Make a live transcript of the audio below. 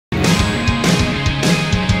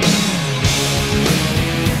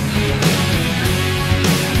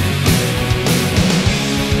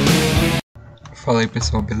Fala aí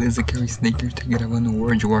pessoal, beleza? Aqui é o Snake, eu tô gravando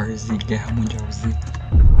World War Z, Guerra Mundial Z.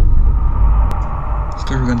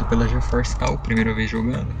 Estou jogando pela GeForce Now, primeira vez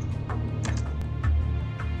jogando.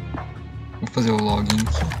 Vou fazer o login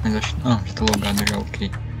aqui, mas acho que não, já tá logado já,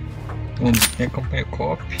 ok. Então vamos aqui, a campanha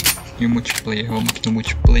co-op e o multiplayer, vamos aqui no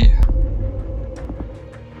multiplayer.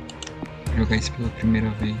 Vou jogar isso pela primeira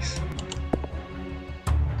vez.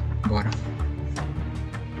 Bora.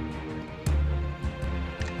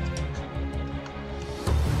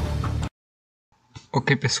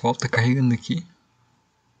 Ok pessoal, tá carregando aqui.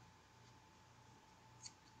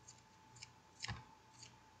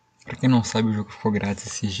 Pra quem não sabe, o jogo ficou grátis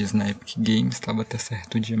esses dias na Epic Games, tava até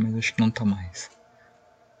certo dia, mas acho que não tá mais.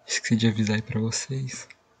 Esqueci de avisar aí pra vocês.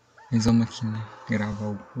 Mas vamos aqui, né, gravar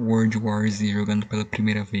o World War Z jogando pela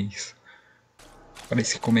primeira vez.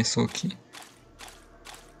 Parece que começou aqui.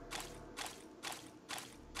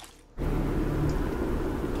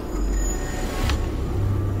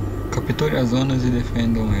 Capture as zonas e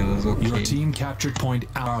defendam elas, ok.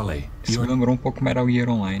 Isso me lembrou um pouco Metal Gear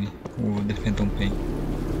Online, o Defendam Pen.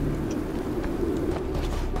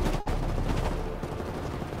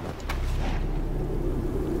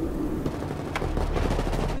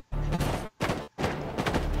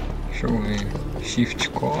 Deixa eu ver, Shift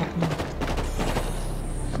corre,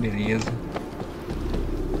 beleza.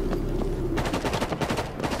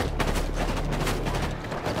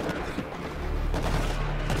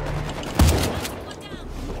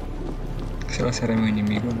 Será que será meu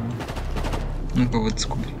inimigo ou não? Nunca vou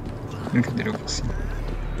descobrir. Brincadeira, eu vou sim.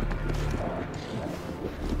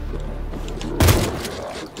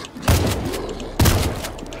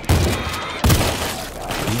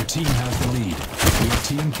 Your team has the lead. Your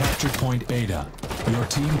team captured point Beta. Your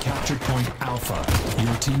team captured point Alpha.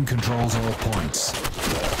 Your team controls all points.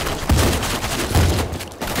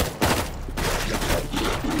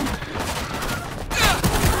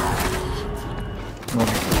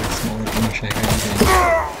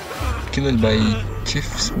 Killed by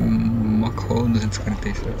Chiefs Macro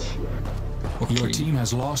 247. Ok. Your team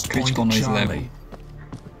has lost Critical point noise Charlie. level.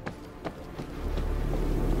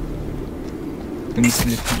 Temos que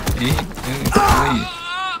defender. Ei,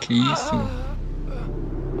 que isso?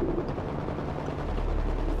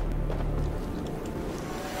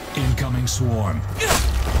 Incoming swarm.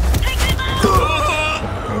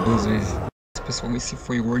 Cara, duas vezes. Pessoal, esse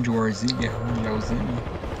foi World War Z, Guerra Mundial Z,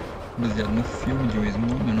 baseado no filme de mesmo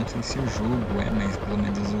nome. Eu não sei se o jogo é, mas pelo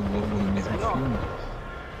menos o logo do mesmo filme.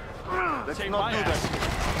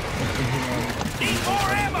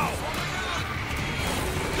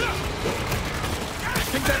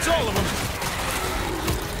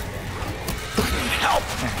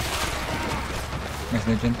 Mas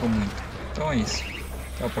não adiantou muito. Então é isso.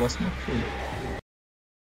 Até a próxima. Fui.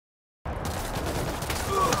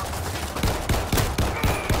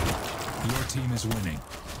 Your team is winning.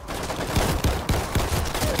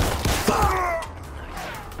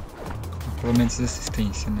 Pelo menos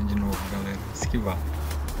assistência, né? De novo, galera. Esquivar.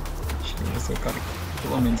 Acho que vai ser o cara que,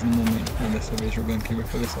 pelo menos no momento, né, dessa vez jogando, que vai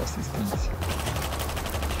fazer só assistência.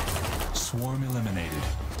 Swarm eliminated.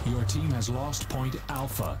 Your team has lost point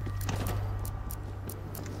Alpha.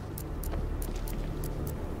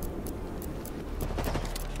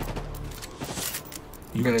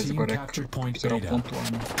 Beleza, agora é capturar o ponto A,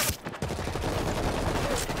 né?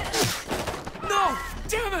 No!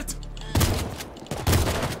 Damn it!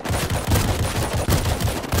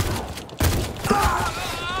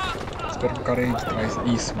 Espero que o cara aí de trás.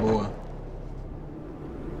 Isso, boa.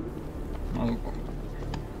 Maluco.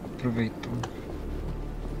 Aproveitou.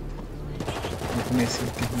 No começo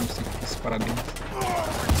eu terminei isso, parabéns.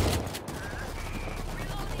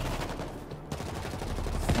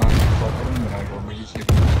 Falta lembrar, igual a gente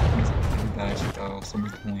com habilidade e tal, eu sou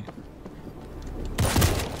muito ruim.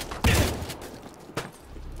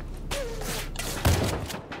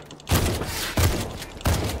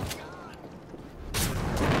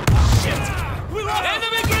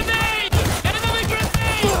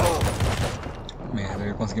 Merda, eu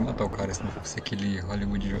ia conseguir matar o cara se não fosse aquele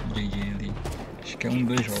Hollywood JJ ali. Acho que é um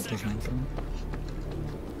 2Js, né? Então.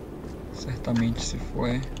 Certamente se for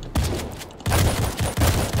é.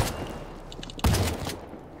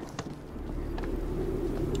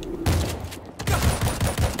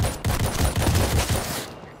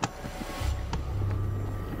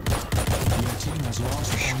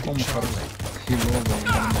 Como o cara rilou agora.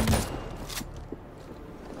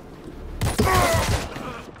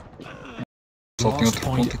 Só tem outro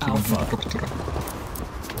ponto aqui, não vou capturar.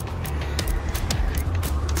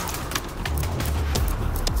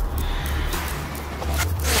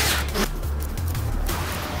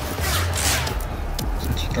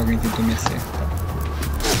 que alguém tentou me acertar.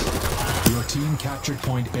 team captured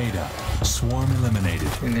point Beta. Swarm eliminated.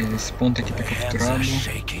 Beleza, esse ponto aqui tá capturado.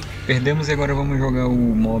 Perdemos e agora vamos jogar o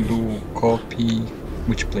modo co-op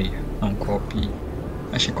multiplayer. Não, co-op...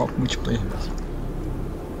 Acho que é co-op multiplayer mesmo.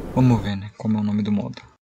 Vamos ver, né, como é o nome do modo.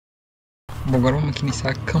 Bom, agora vamos aqui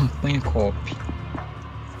iniciar a campanha co-op.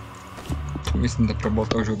 Deixa eu ver se não dá pra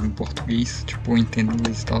botar o jogo em português. Tipo, eu entendo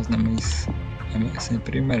inglês e tal, né, mas é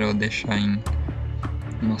sempre melhor deixar em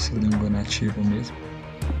nossa língua nativa mesmo.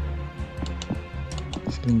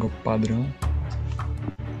 Essa língua padrão.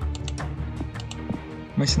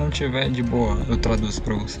 Mas se não tiver, de boa, eu traduzo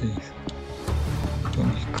pra vocês. Então,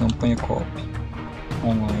 campanha co-op.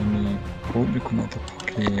 Online público, né?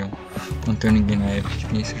 Porque eu não tenho ninguém na Epic que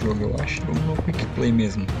tem esse jogo, eu acho. Vamos no Quick Play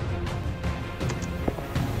mesmo.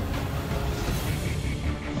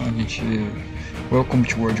 A gente... Welcome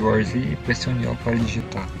to World War Z e pressione L para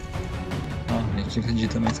digitar. Aqui você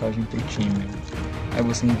digita a mensagem pro time. Aí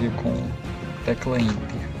você envia com tecla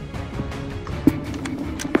Enter.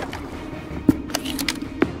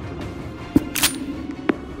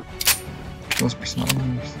 Os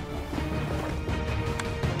personagens.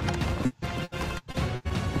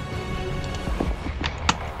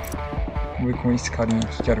 Vou ver com esse carinha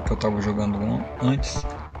aqui, que era o que eu tava jogando antes.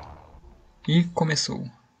 E começou.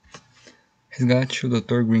 Resgate o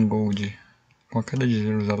Dr. Gringold. Com a queda de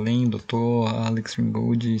Jerusalém, o Dr. Alex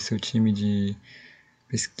Gringold e seu time de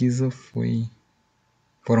pesquisa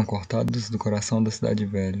foram cortados do coração da cidade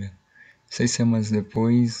velha. 6 semanas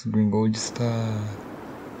depois, Gringold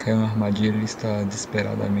caiu na armadilha e está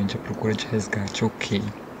desesperadamente à procura de resgate. Ok.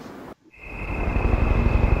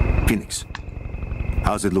 Phoenix,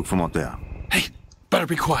 how's it look from out there? Hey, better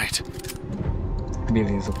be quiet.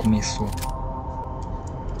 Beleza, começou.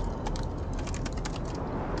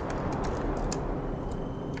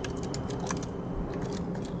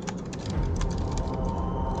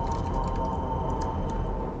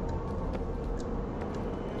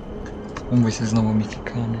 Vamos ver se eles não vão me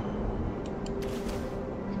quicar, né?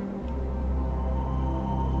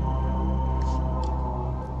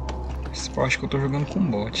 Eu acho que eu tô jogando com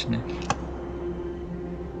bot, né?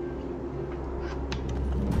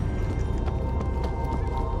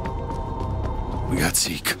 We got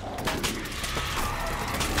Zeke.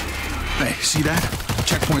 Hey, see that?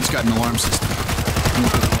 Checkpoint's got an alarm system.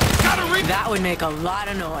 That would make a lot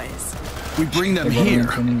of noise. We bring them here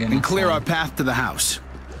and clear our path to the house.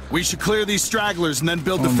 We should clear these stragglers and then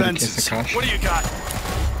build defenses. What do you got?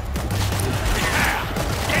 Yeah!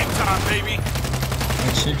 Game time, baby!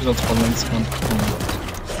 Eu tinha que já tô falando isso quando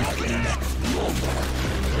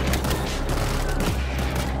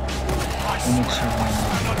vamos ativar.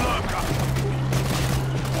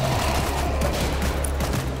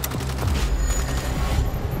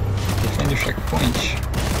 Defende o checkpoint.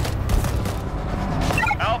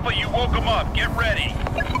 Alpha, you woke him up. Get ready.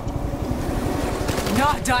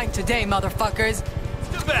 Not dying today, motherfuckers.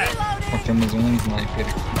 To bed. Ó, temos um sniper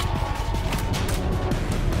aqui.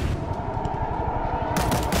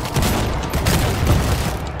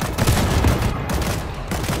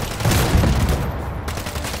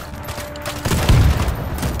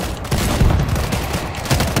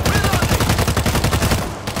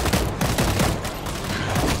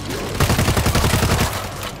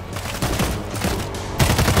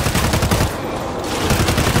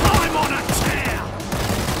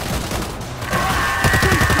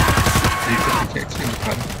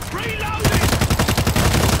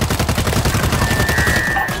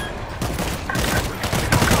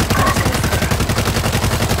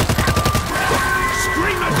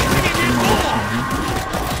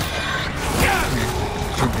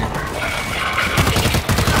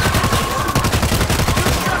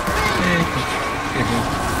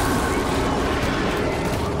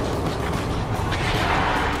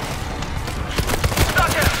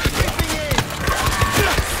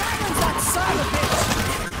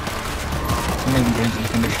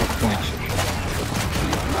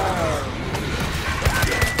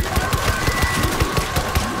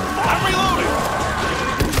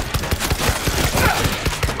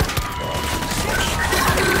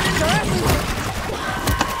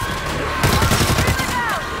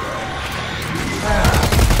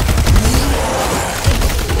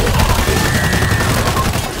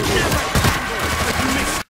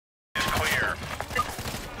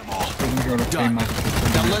 Done.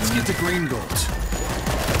 Now let's get to Gringold.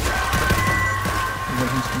 Agora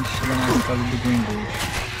a gente tem que chegar na casa do Gringold.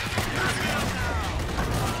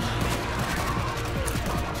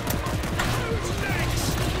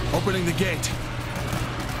 Opening the gate.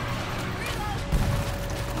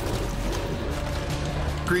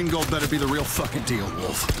 Gringold better be the real fucking deal,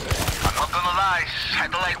 Wolf. I'm not gonna lie, guys.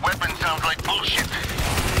 Satellite weapon sounds like bullshit.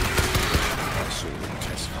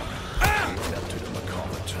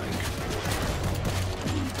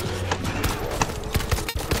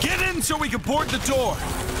 Get in so we can board the door.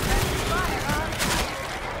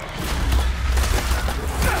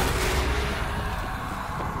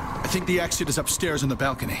 I think the exit is upstairs on the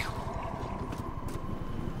balcony.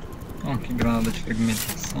 Oh, que granada de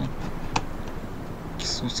fragmentação. Que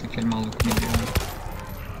susto que aquele maluco me deu.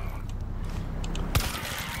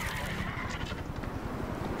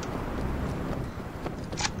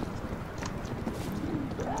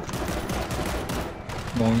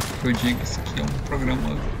 Bom, isso que eu digo, isso aqui é um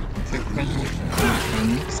programa executando. Eu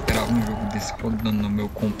nunca esperava um jogo desse rodando no meu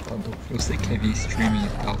computador. Eu sei que é via streaming e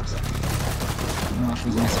tal. Uma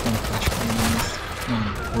coisa mais fantástica,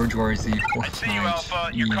 mas World War Z, Fortnite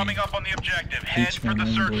e Hitman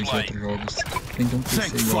 1, 2 e outros jogos. Tem um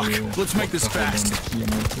PC igual eu, tá rodando aqui, é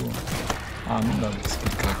muito... Ah, não dá pra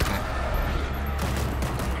explicar, cara.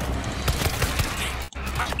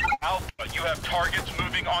 Alpha, you have targets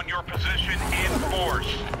moving on your position in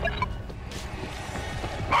force.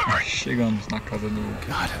 Chegamos na casa do...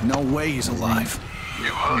 God, no way he's alive.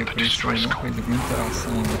 Eu preciso alguma coisa com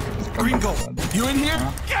interação, Gringo, you in here?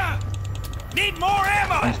 Need more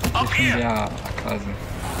ammo! Up here! A casa.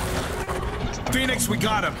 Phoenix, we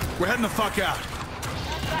got him. We're heading the fuck out.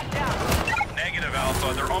 Negative,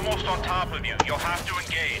 Alpha. They're almost on top of you. You'll have to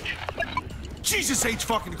engage. Jesus H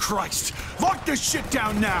fucking Christ! Lock this shit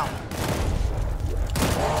down now!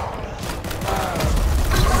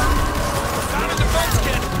 Found a defense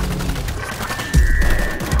kit!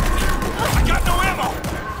 I got no ammo!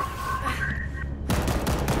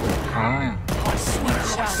 Ah, é.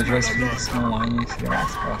 Se eu tivesse feito isso online, seria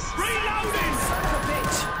mais fácil.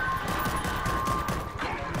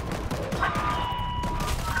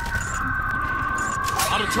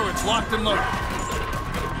 Auto turrets locked and loaded.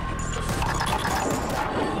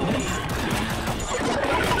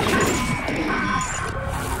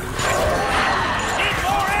 Need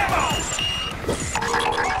more ammo!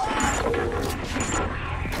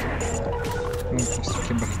 Não posso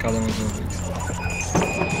aqui barricada mais uma vez.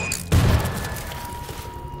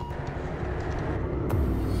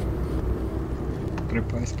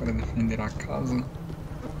 Prepare-se para defender a casa.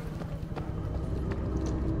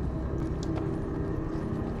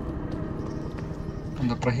 Não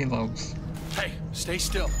dá pra rilá-los. Hey, stay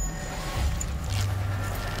still.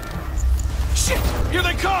 Shit! Here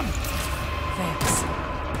they come! Thanks.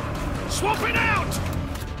 Swooping out!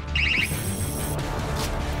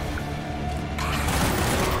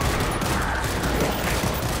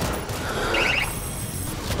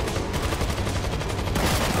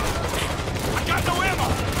 I got no ammo!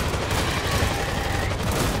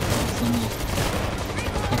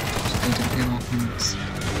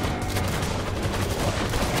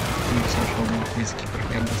 Vamos achar alguma coisa aqui pra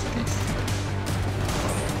reabastecer.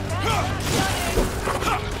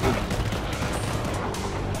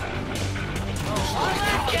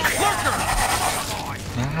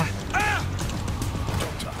 Ah!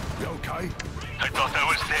 You okay? They thought that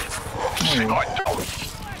was it.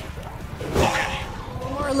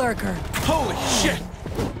 More lurker. Holy shit!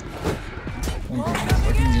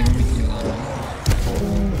 Ninguém vai me rilar, né?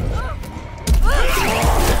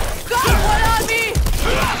 Got one on me!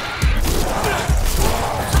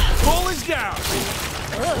 Bull is down!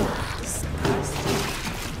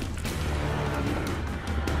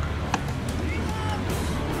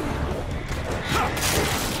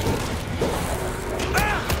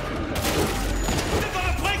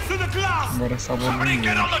 Agora salva o mundo.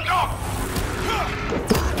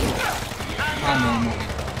 Ah não, morreu.